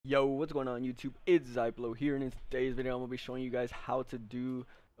Yo, what's going on YouTube? It's Zyplo here, and in today's video I'm going to be showing you guys how to do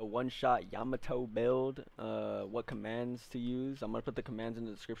a one-shot Yamato build, what commands to use. I'm going to put the commands in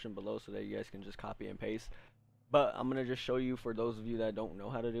the description below so that you guys can just copy and paste. But I'm going to just show you for those of you that don't know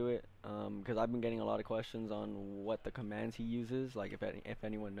how to do it, because I've been getting a lot of questions on what the commands he uses, like if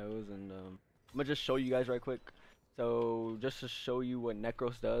anyone knows, and I'm going to just show you guys right quick. So just to show you what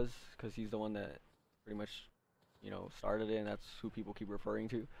Necros does, because he's the one that pretty much started it, and that's who people keep referring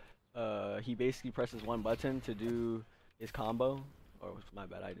to. He basically presses one button to do his combo. Oh, my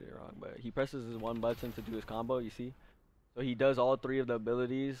bad, I did it wrong. But he presses his one button to do his combo, you see? So he does all three of the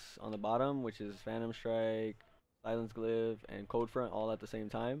abilities on the bottom, which is Phantom Strike, Silence Glyph, and Cold Front all at the same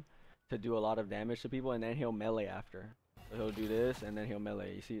time to do a lot of damage to people, and then he'll melee after. So he'll do this, and then he'll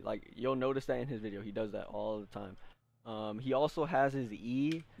melee. You see, like, you'll notice that in his video. He does that all the time. He also has his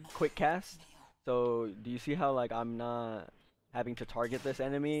E, Quick Cast. So do you see how like I'm not having to target this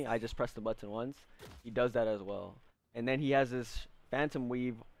enemy? I just press the button once. He does that as well. And then he has this Phantom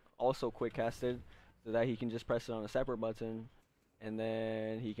Weave also quick casted so that he can just press it on a separate button, and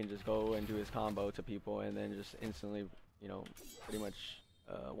then he can just go and do his combo to people and then just instantly, pretty much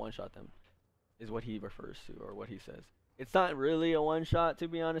one shot them is what he refers to, or what he says. It's not really a one shot, to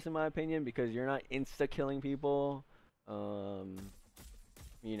be honest, in my opinion, because you're not insta killing people.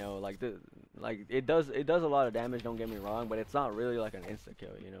 Like it does a lot of damage, don't get me wrong, but it's not really like an insta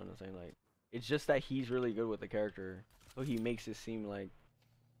kill, you know what I'm saying? Like, it's just that he's really good with the character, so he makes it seem like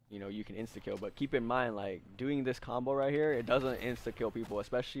you can insta kill. But keep in mind, like, doing this combo right here, it doesn't insta kill people,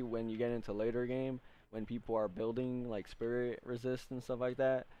 especially when you get into later game when people are building like spirit resist and stuff like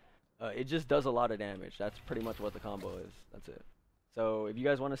that. It just does a lot of damage. That's pretty much what the combo is. That's it. So if you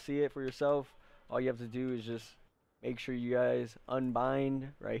guys want to see it for yourself, all you have to do is just make sure you guys unbind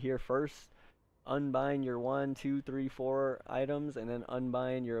right here first. Unbind your 1, 2, 3, 4 items, and then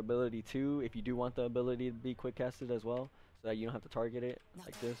unbind your ability 2 if you do want the ability to be quick casted as well, so that you don't have to target it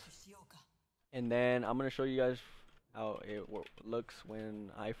like this. And then I'm going to show you guys how it looks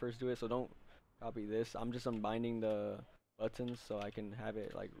when I first do it, so don't copy this. I'm just unbinding the buttons so I can have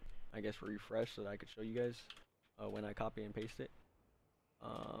it, like, I guess, refresh so that I could show you guys when I copy and paste it.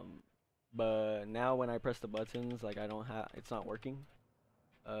 But now when I press the buttons, like, it's not working.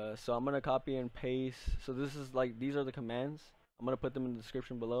 So I'm gonna copy and paste. So this is like, these are the commands. I'm gonna put them in the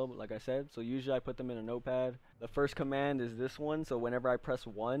description below, but like I said, so usually I put them in a notepad. The first command is this one. So whenever I press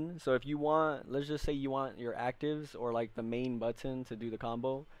 1, so if you want, let's just say you want your actives or like the main button to do the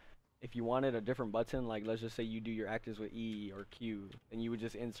combo. If you wanted a different button, like let's just say you do your actives with E or Q, then you would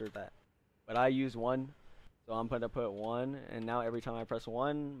just insert that. But I use 1. So I'm gonna put 1, and now every time I press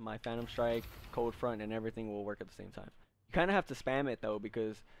 1, my Phantom Strike, Cold Front, and everything will work at the same time. You kind of have to spam it though,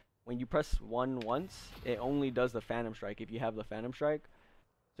 because when you press 1 once, it only does the Phantom Strike if you have the Phantom Strike.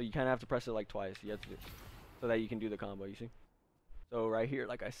 So you kind of have to press it like twice. You have to so that you can do the combo, you see? So right here,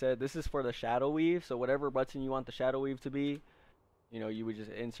 like I said, this is for the Shadow Weave. So whatever button you want the Shadow Weave to be, you would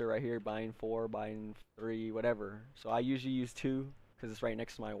just insert right here, bind 4, bind 3, whatever. So I usually use 2 because it's right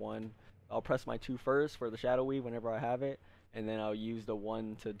next to my 1. I'll press my 2 first for the Shadow Weave whenever I have it, and then I'll use the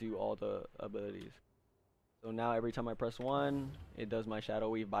 1 to do all the abilities. So now every time I press 1, it does my Shadow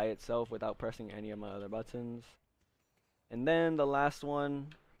Weave by itself without pressing any of my other buttons. And then the last one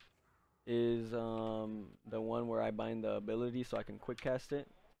is the one where I bind the ability so I can quick cast it.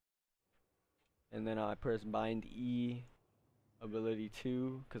 And then I press bind E, ability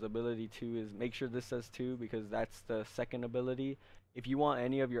 2, because ability 2 is, make sure this says 2 because that's the second ability. If you want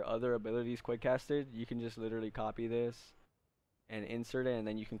any of your other abilities quick casted, you can just literally copy this and insert it, and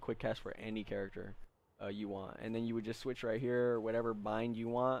then you can quick cast for any character you want. And then you would just switch right here, whatever bind you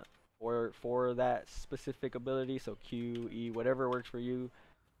want for that specific ability, so Q, E, whatever works for you,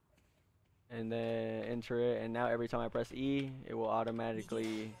 and then enter it. And now every time I press E, it will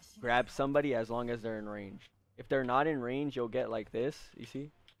automatically grab somebody as long as they're in range. If they're not in range, you'll get like this, you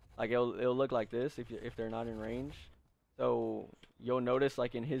see? Like it'll look like this if they're not in range. So you'll notice,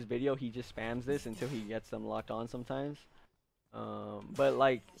 like in his video, he just spams this until he gets them locked on sometimes. But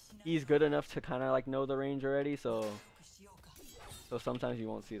like, he's good enough to kind of like know the range already, so sometimes you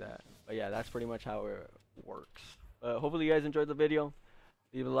won't see that. But yeah, that's pretty much how it works. Hopefully you guys enjoyed the video.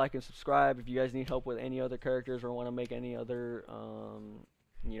 Leave a like and subscribe. If you guys need help with any other characters or want to make any other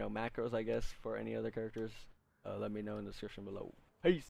macros, I guess, for any other characters, let me know in the description below.